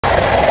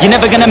You're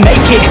never gonna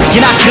make it,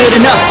 you're not good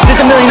enough. There's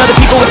a million other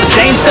people with the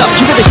same stuff.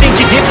 You really think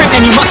you're different,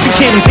 and you must be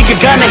kidding. Think you're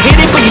gonna hit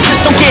it, but you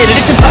just don't get it.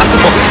 It's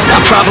impossible, it's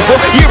not probable,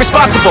 you're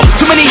irresponsible.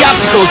 Too many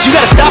obstacles, you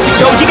gotta stop it,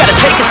 yo. You gotta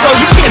take it slow,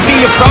 you can't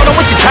be a pro. Don't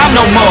waste your time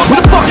no more. Who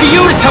the fuck are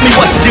you to tell me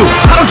what to do?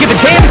 I don't give a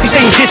damn if you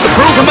say you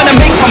disapprove. I'm gonna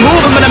make my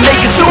move, I'm gonna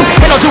make it soon.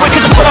 And I'll do it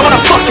cause it's what I wanna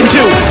fucking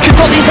do.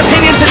 Cause all these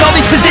opinions and all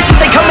these positions,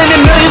 they come in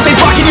millions, they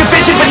blocking your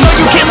vision. But no,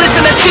 you can't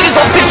listen, that shit is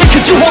all fiction.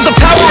 Cause you hold the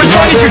power as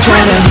long as you're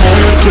dreaming.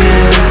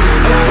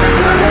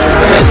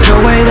 There's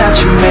no way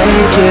that you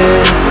make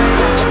it.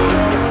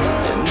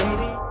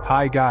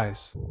 Hi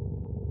guys.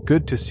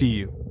 Good to see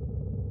you.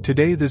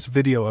 Today this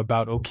video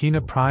about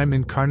Okina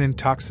Incarnon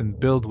Toxin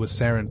build with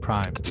Saryn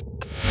Prime.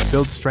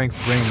 Build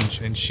strength, range,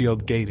 and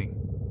shield gating.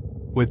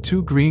 With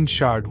 2 green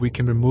shard we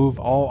can remove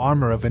all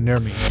armor of an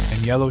enemy,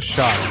 and yellow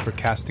shard for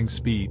casting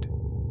speed.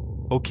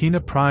 Okina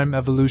Prime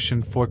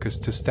evolution focus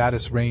to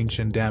status, range,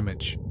 and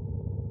damage.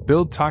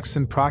 Build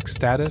Toxin proc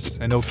status,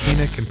 and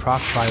Okina can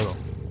proc viral,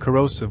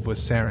 corrosive with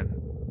Saryn.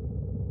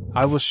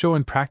 I will show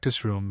in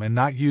practice room and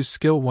not use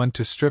skill 1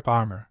 to strip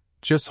armor,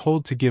 just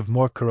hold to give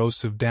more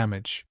corrosive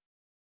damage.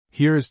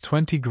 Here is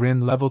 20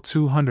 Grin level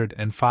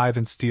 205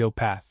 in steel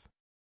path.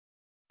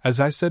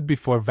 As I said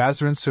before,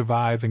 Vazarin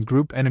survive and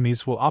group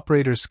enemies will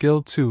operator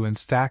skill 2 and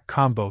stack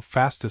combo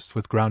fastest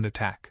with ground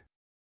attack.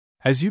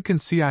 As you can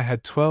see, I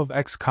had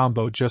 12x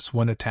combo just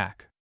 1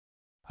 attack.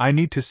 I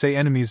need to say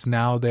enemies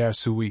now they are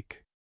so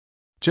weak.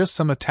 Just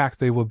some attack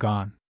they will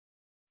gone.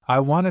 I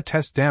wanna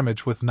test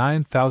damage with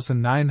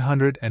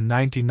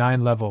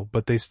 9999 level,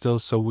 but they still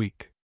so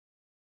weak.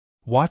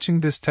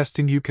 Watching this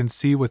testing you can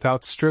see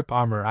without strip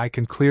armor I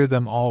can clear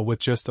them all with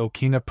just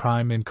Okina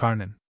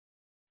Incarnon.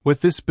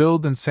 With this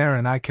build and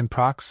Saryn I can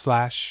proc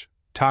slash,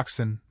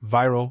 toxin,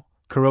 viral,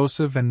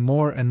 corrosive and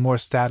more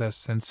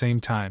status and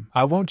same time.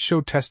 I won't show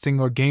testing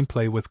or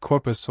gameplay with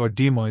Corpus or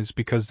Demois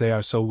because they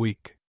are so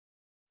weak.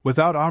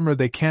 Without armor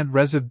they can't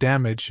resive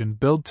damage, and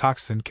build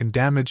Toxin can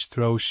damage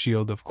throw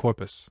shield of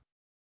Corpus.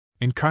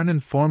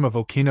 Incarnon form of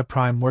Okina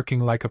Prime working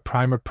like a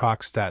primer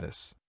proc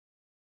status.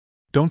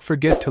 Don't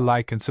forget to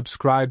like and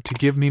subscribe to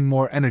give me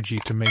more energy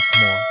to make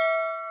more.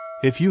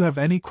 If you have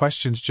any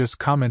questions just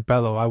comment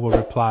below, I will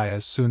reply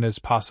as soon as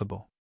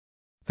possible.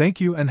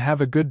 Thank you and have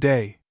a good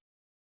day.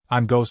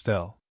 I'm Ghost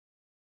L.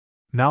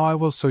 Now I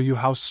will show you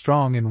how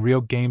strong in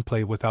real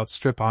gameplay without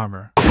strip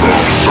armor.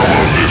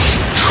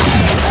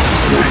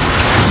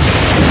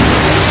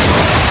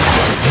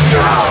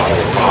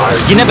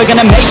 You're never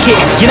gonna make it,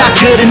 you're not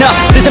good enough.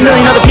 There's a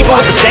million other people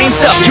with the same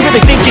stuff. You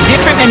really think you're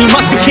different, man, you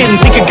must be kidding.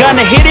 Think you're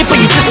gonna hit it,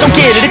 but you just don't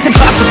get it. It's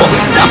impossible,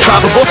 it's not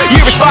probable, you're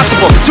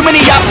irresponsible. Too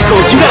many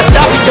obstacles, you gotta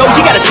stop it, yo.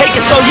 You gotta take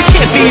it slow, you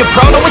can't be a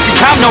pro. Don't waste your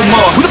time no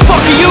more. Who the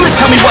fuck are you to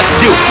tell me what to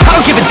do? I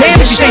don't give a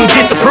damn if you say you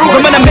disapprove.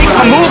 I'm gonna make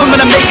my move, I'm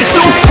gonna make it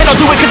soon. And I'll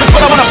do it cause it's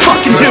what I wanna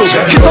fucking do.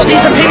 Cause all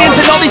these opinions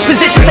and all these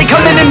positions, they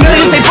come in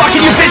millions, they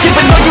blocking your vision.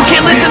 But no, you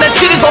can't listen, that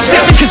shit is all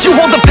fiction. Cause you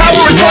hold the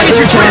power as long as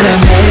you're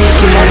dreaming.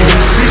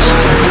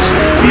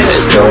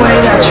 There's no way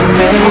that you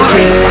make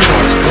it.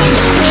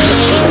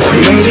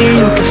 Maybe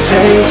you can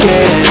fake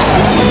it,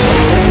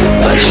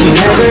 but you're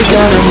never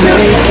gonna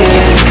make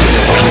it.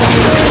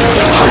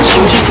 Aren't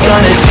you just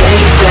gonna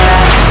take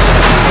that?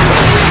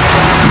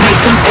 Make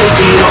them take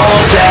it all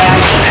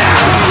back.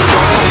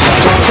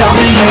 Don't tell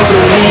me you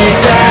believe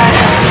that.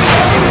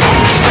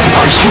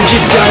 Aren't you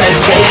just gonna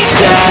take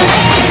that?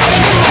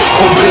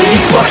 Or will you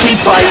fucking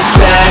fight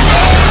back?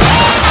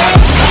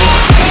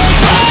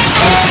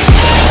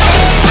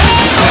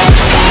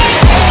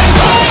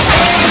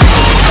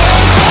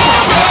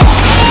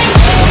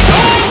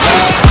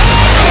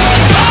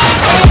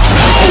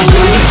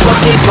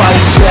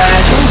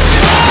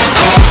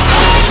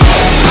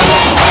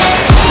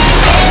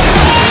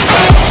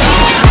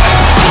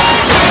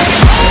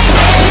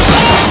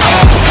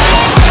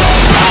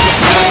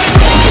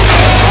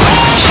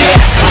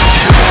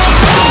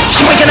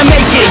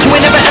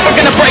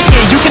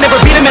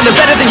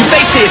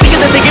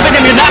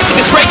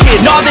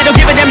 No, they don't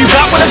give a damn, you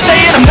got what I'm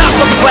saying? I'm not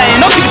fucking playing,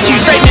 I'll give it to you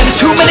straight, man. There's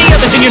too many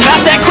others and you're not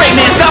that great,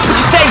 man. Stop what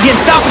you're saying,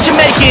 stop what you're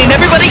making.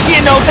 Everybody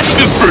here knows that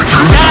you're just fake.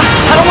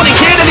 Nah, I don't wanna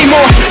hear it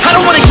anymore, I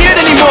don't wanna hear it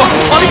anymore.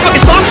 All these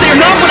fucking thoughts, they are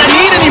not what I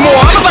need anymore.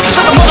 I'm about to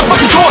shut the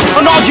motherfucking door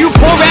on all you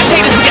poor ass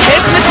haters with your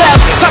heads in the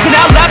clouds, talking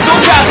out loud so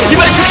proud. You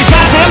better shut your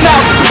goddamn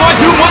mouth before I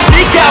do more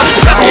speak out. It's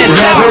about to head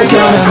south. Never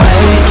gonna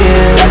make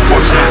it.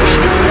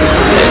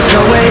 There's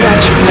no way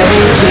that you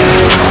make it.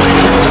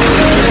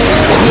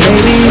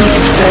 Maybe you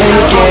can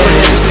fake it,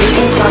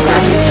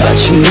 but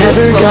you're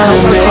never gonna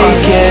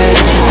make it.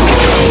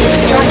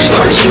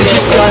 Aren't you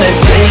just gonna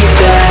take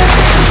that?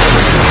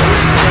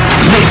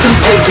 Make them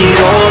take it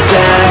all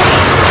back.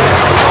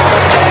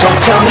 Don't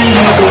tell me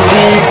you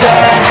believe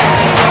that.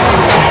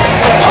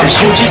 Aren't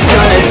you just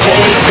gonna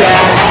take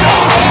that?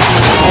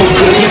 Or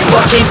will you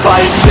fucking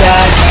fight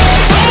back?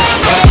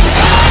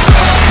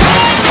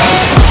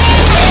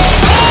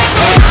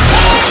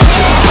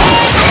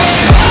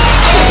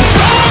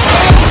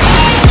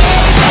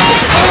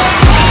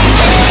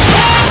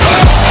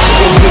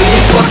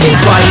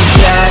 Fight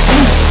back.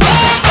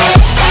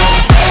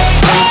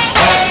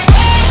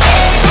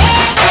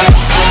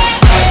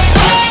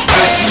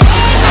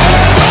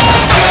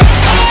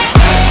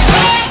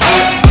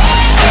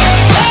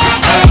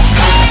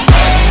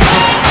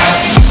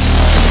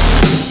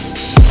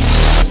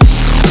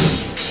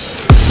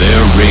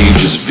 Their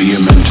rage is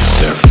vehement,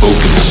 their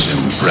focus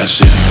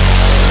impressive.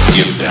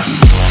 Give them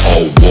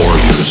all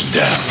warriors'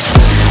 death.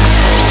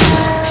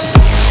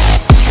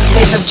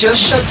 They have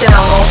just shut down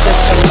all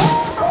systems.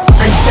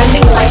 I'm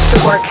sending life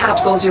support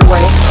capsules your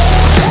way.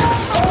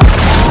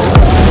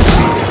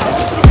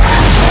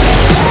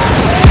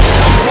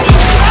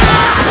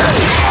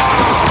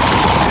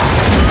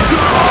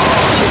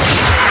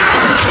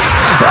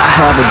 I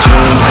have a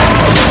dream,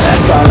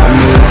 that's all I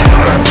need.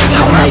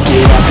 I'll make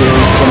it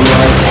happen some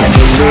way and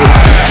believe.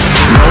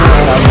 Know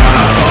what I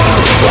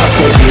want, so I'll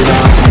take it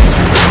on.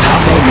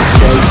 I've made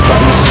mistakes, but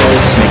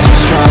mistakes make you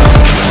strong.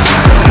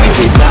 Let's break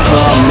it down for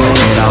a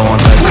minute. I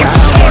want the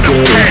ground, I'll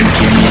get it. You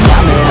give me my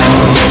man, I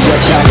know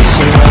you're trying to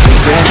see what we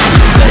get.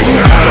 These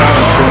ladies know what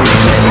I'm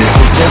saying, and this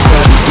is just the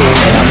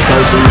beginning. I'm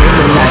closing in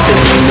the night,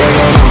 feeling there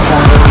ain't no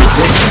point of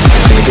resistance.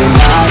 Living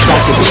life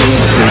like a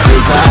dream,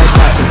 living life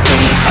like some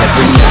pain.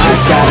 Every night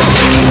got a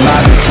team,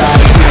 I've been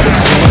tired to the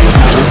same.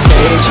 I'm on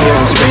stage here,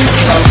 I'm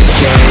screaming,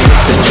 okay,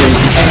 it's a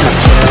dream, and I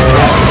pray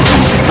as a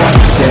team. One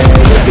day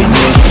it'll be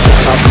me,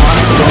 if I want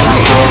it, then I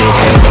get it.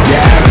 Head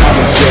down, I'll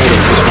be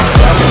jaded, push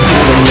myself into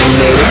the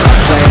limit. If I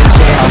play it,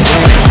 then I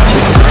win it. I'm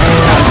just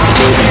saying, I'm just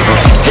living for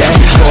today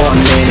for a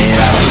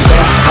minute. I don't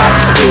stress, I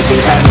just busy,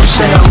 have no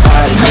shame,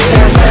 I admit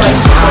it. That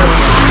is hard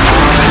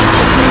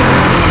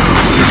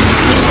to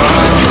see the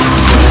fun,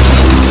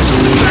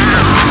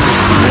 to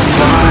see the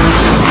fun.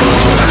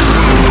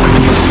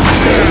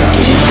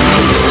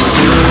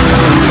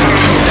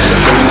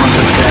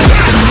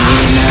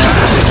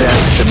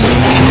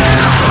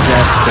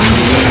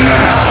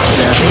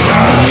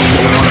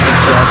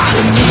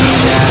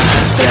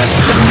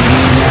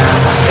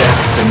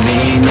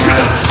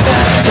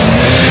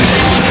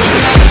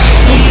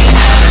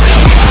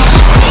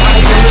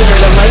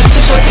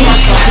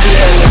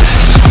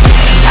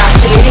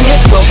 Activating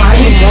it will buy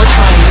me more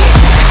time.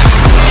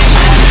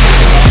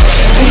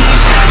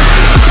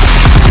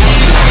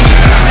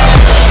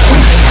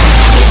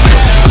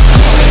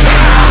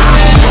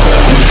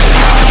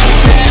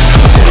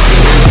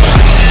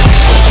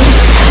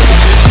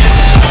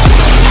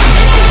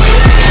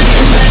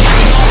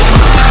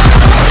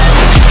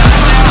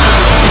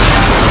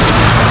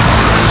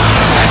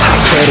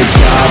 Swear to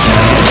God,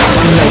 man,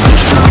 I'ma make a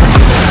song.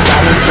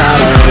 Silence all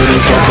the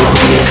haters as they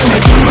see us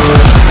making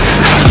moves.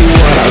 I do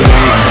what I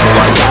want, so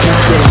I gotta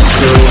think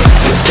through.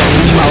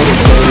 Staying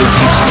motivated,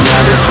 teaching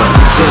others what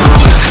to do.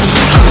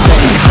 I'm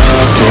staying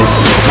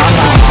focused, my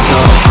mind's so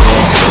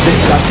cool. There's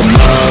such a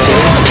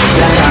motives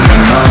that I'm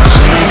in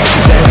motion.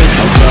 There is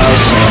no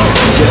potion,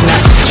 you're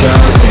not just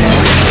chosen.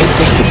 It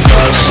takes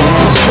devotion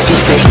to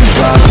stay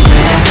composed,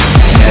 man.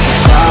 Never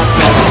stop,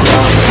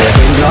 there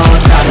ain't no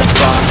time to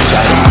fall.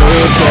 Try to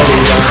live, get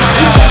it up.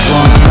 You got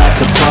one life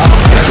to pop.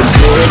 Never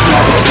big,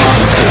 never small,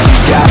 cause you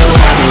gotta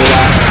have it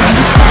out. When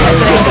you finally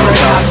get the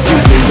top, you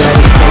be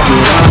ready, take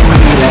it on.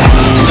 Need a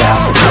hand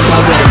out, I'm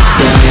already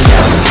standing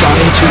out.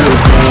 Starting to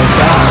advance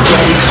out,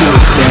 ready to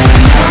expand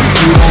now.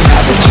 You won't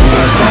have a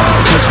chance now,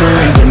 cause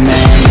we're in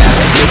demand now.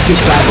 Make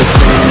it by the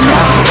plan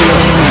now,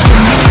 feeling in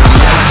demand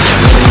now.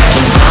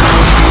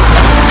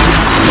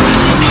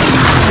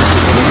 To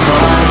see it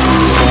fun,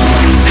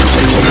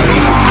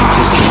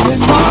 to see it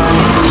fun.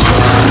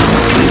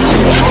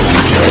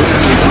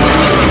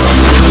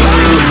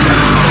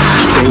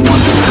 They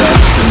want the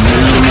best of me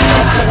now,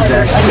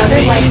 best of me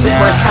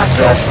now,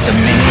 best of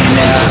me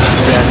now,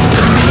 best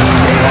of me.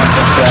 They want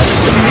the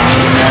best of me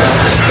now,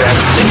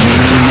 best of me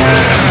now,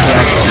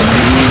 best of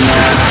me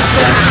now,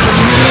 best of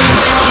me.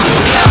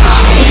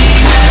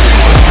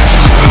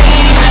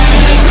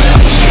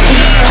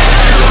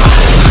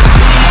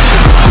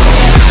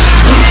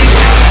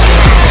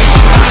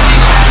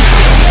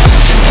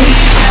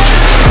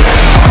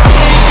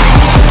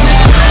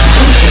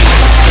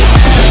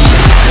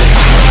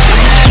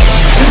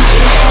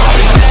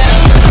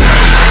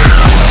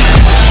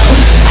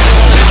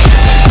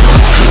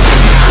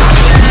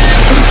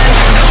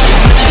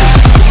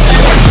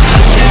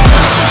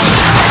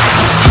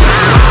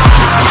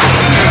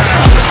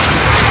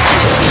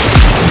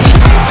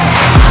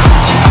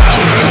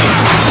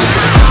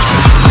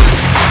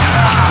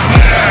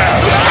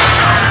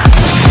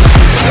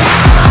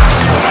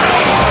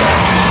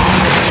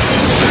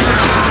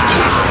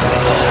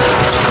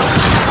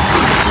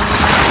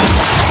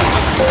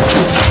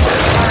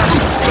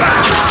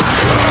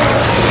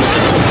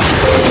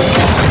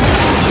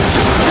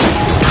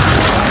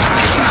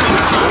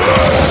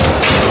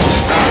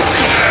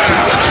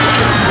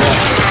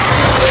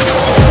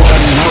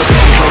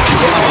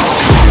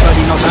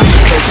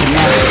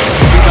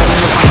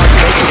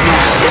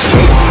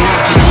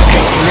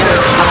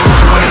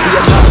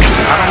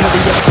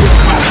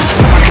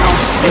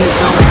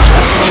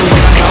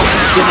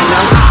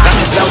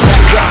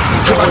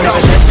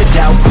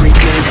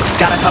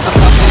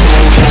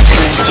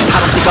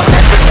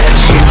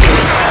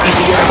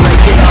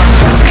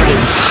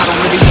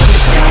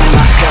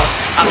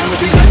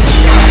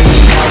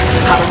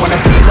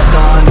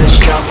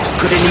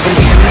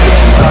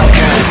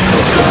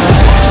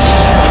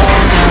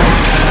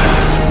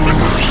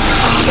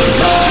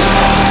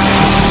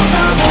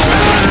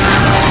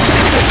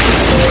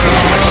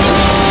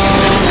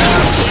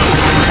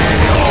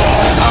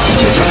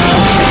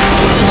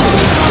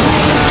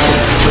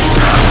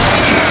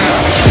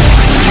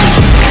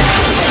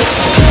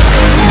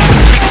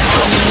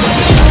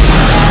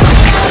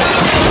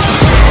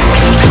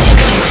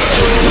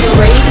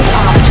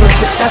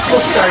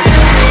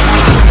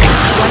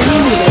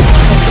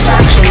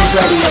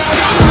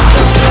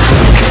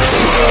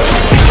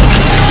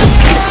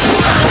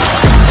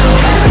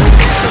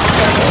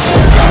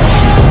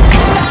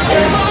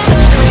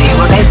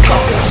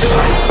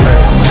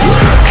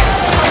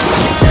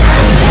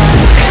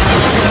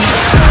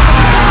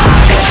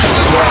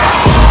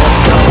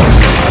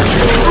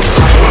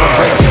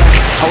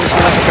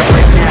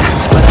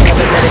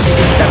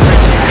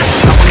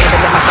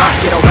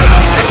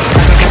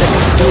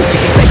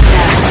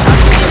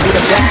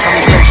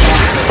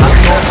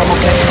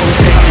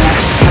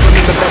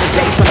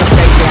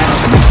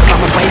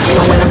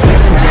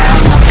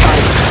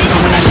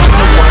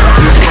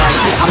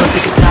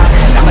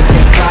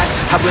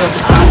 will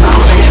decide my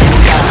fate.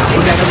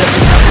 Whatever the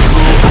result is,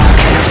 who I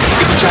am.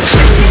 If you try to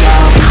shake me,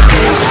 I'll be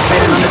dead.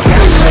 Better on the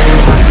ground is where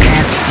I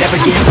stand. Never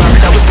give up,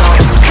 that was all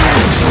just a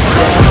plan.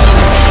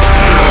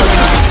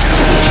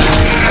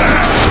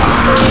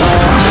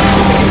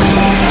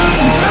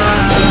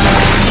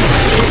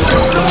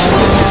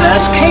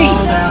 First key.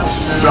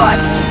 Right,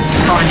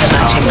 find a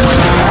matching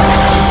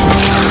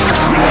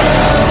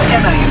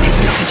demo unit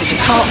looking to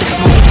depart this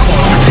morning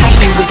core and take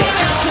you with it.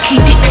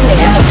 Keep it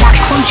clear of that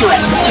conduit.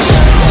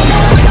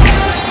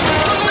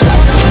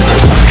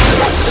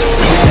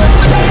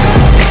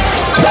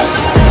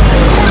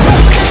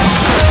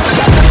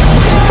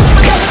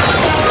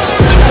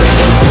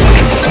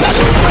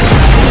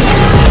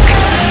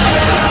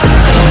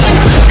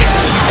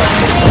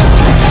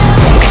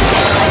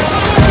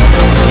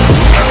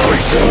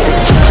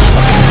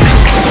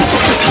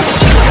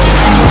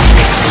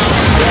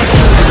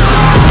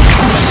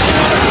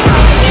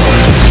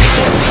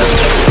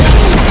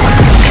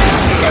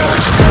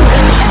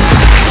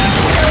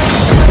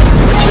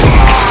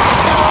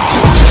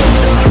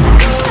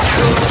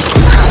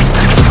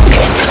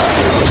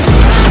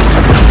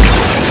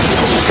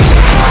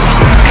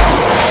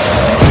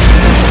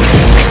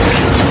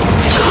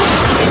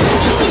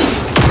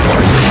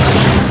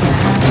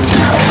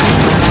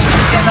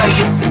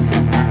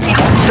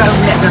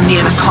 Don't let them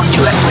near the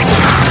conduit.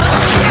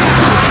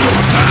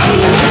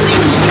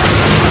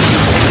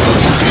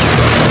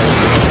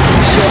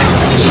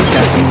 She's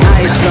got some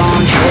nice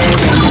long hair,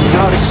 and you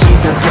know that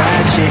she's a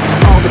bad chick.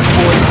 All the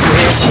boys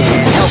swear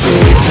can't help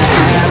it, it's a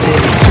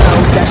habit.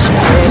 Clothes that she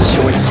wears,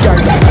 short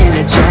skirt and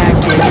a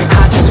jacket.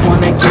 I just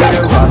wanna get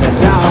her all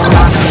alone,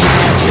 I'm a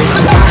magic.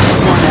 I just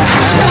wanna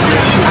have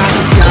it, I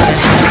just gotta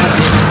have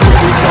it.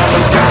 Glitters all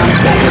around,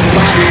 that her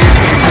body is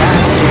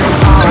fantastic.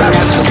 All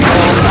natural,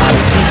 not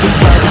a piece of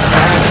blood is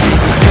plastic.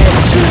 Head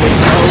to her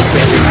toes,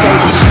 every day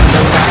that she's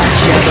a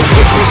latch. Yeah, the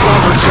whispers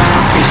all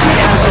around say she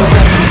has a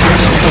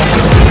reputation. Don't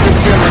believe it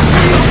till I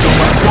see it, so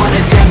I want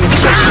a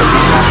demonstration.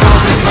 I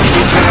always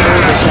look at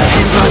her as a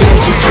hands-on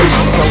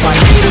education. So I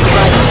need a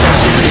right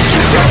session, if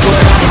you get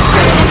what I'm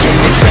saying. And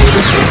they say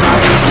that she's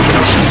not easy, no,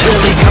 she's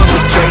really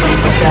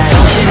complicated. But that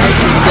ocean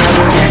makes me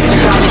better, and it's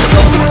got me so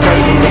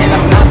fixated. And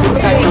I'm not the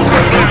type to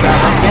wait it, but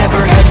I've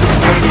never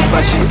hesitated.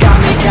 But she's got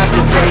me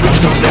captivated,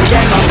 so the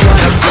game I'm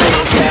gonna play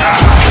it, yeah.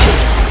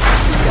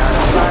 She's got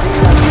a body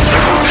like a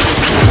dog.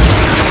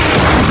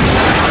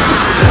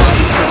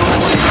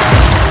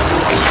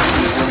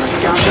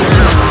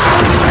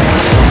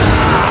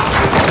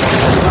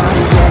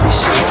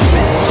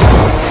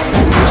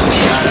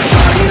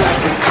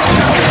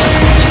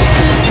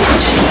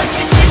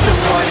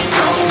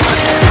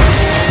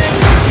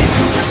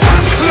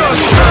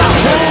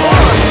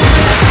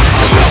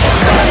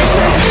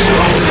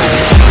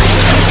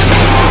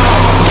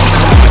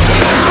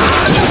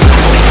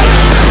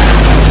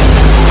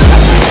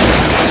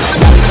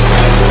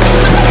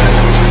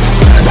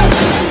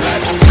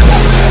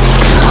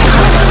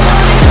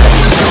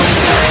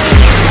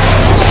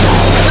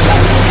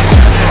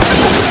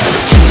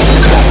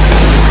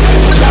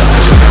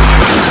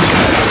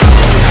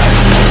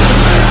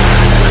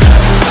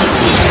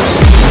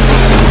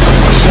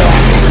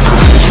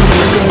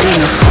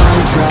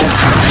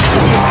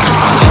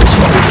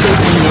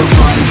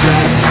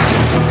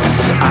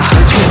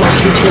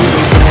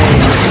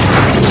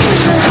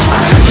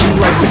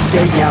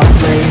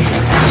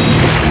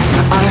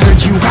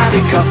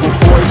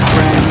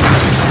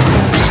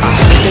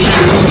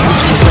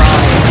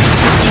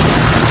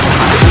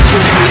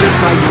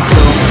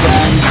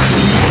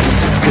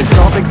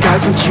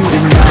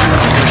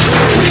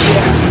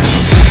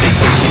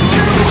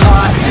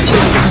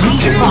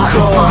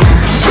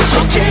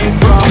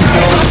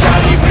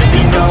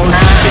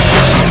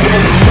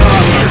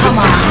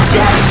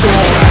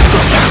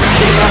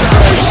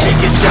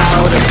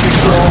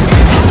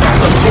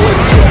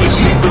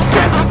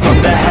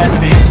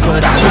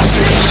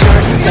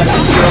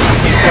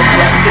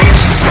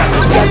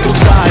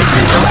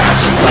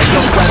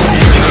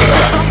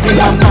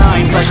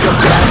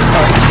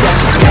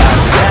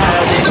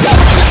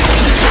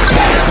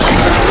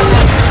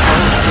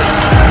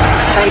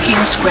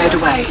 Squared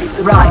away.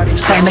 Right,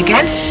 same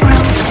again.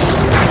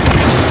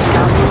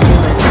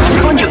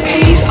 Conduit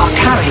keys are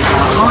carried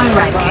by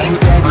high-ranking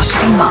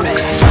musty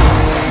monks.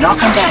 Knock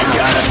them down.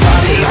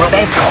 See what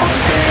they've got.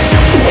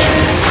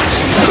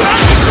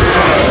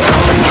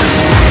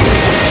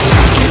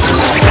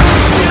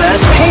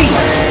 First key.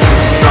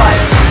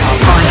 Right, I'll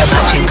find a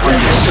matching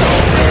conduit.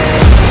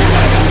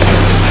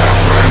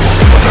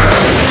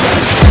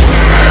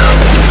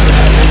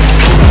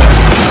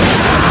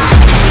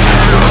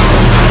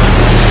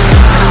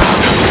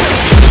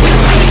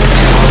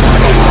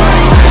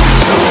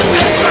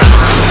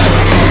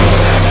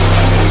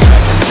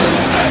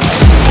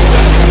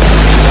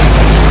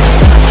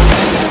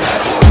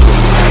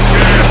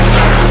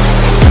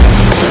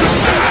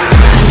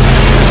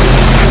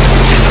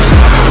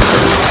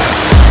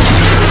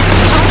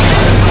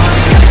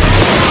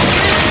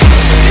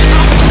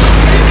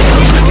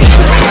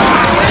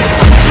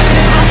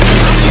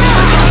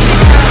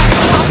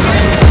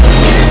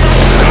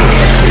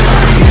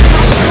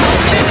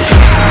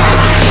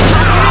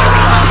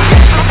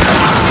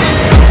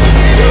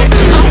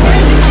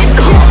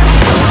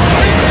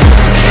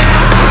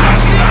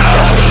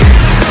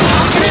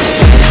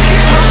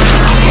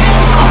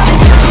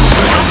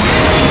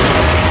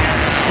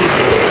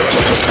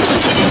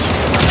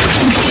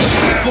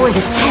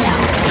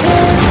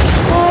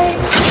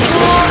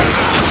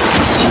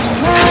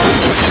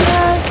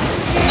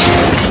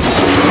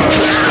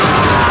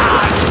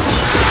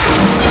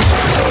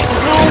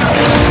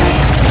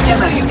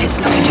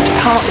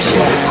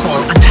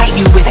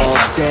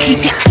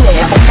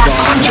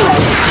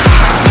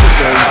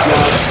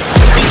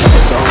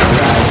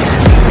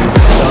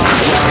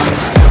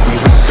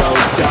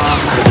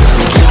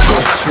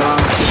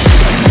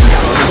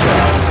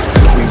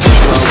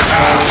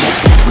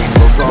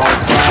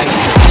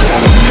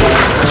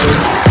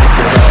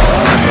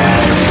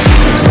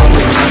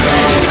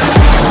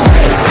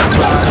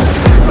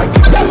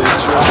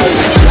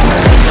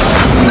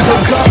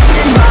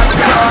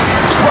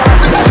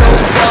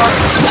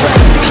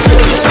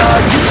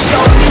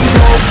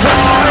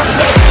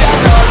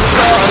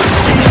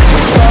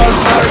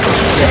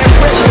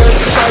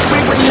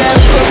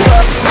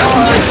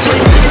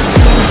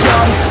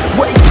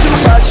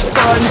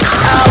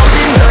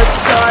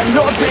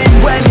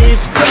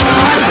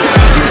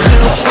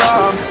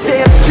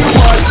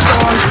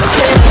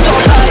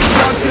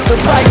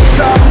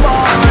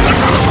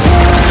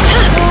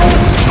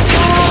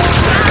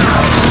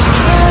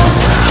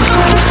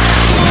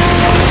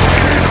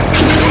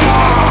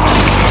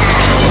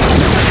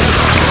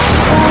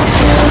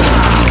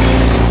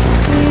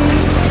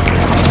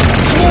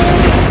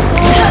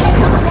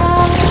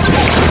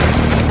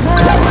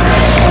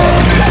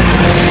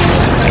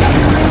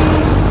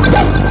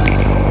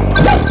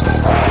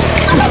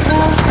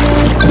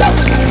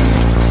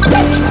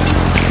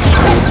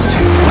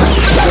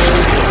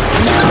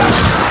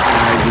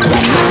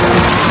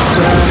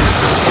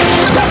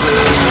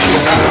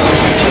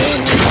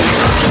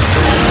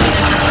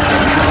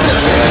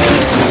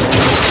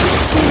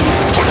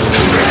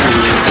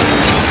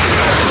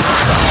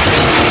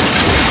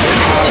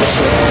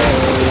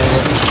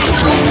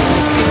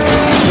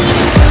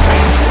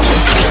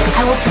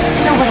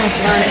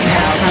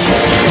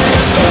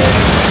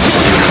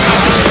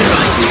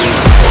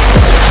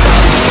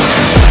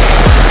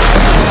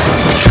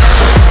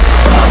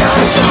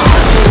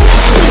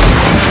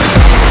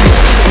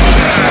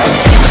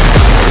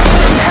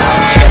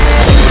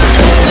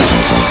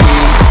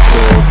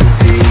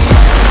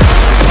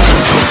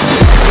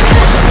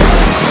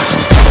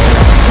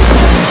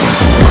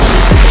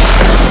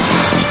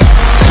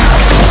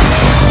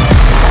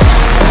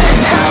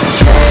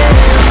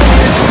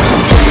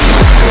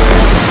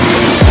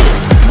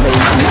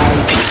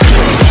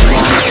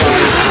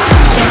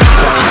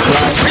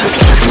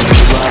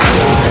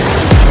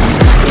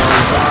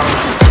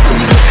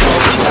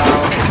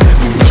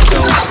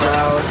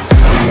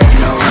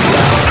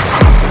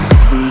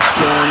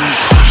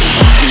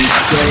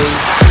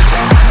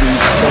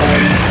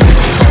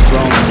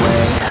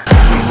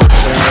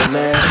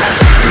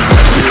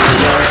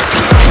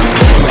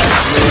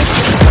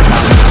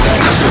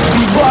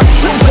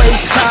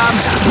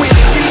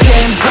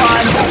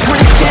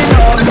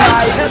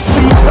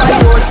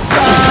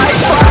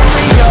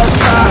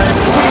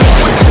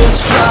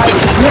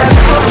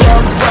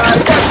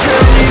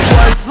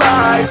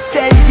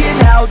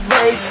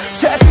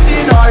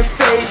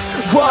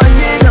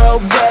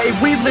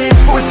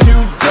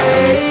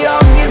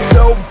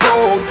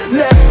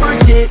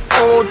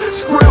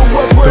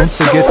 Don't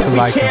forget to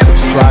like and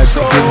subscribe to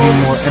give me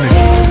more energy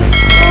to make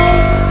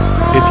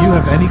more. If you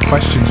have any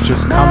questions,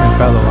 just comment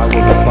below. I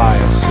will reply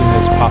as soon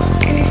as possible.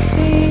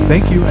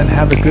 Thank you and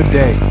have a good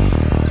day.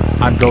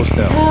 I'm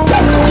Ghostel.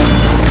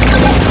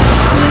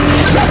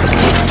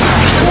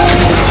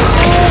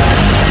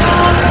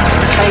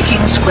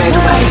 Taking squared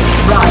away.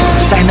 Right,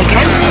 same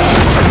again.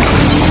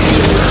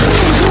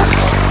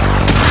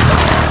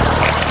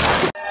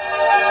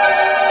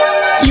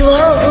 You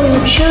are who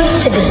you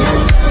choose to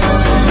be.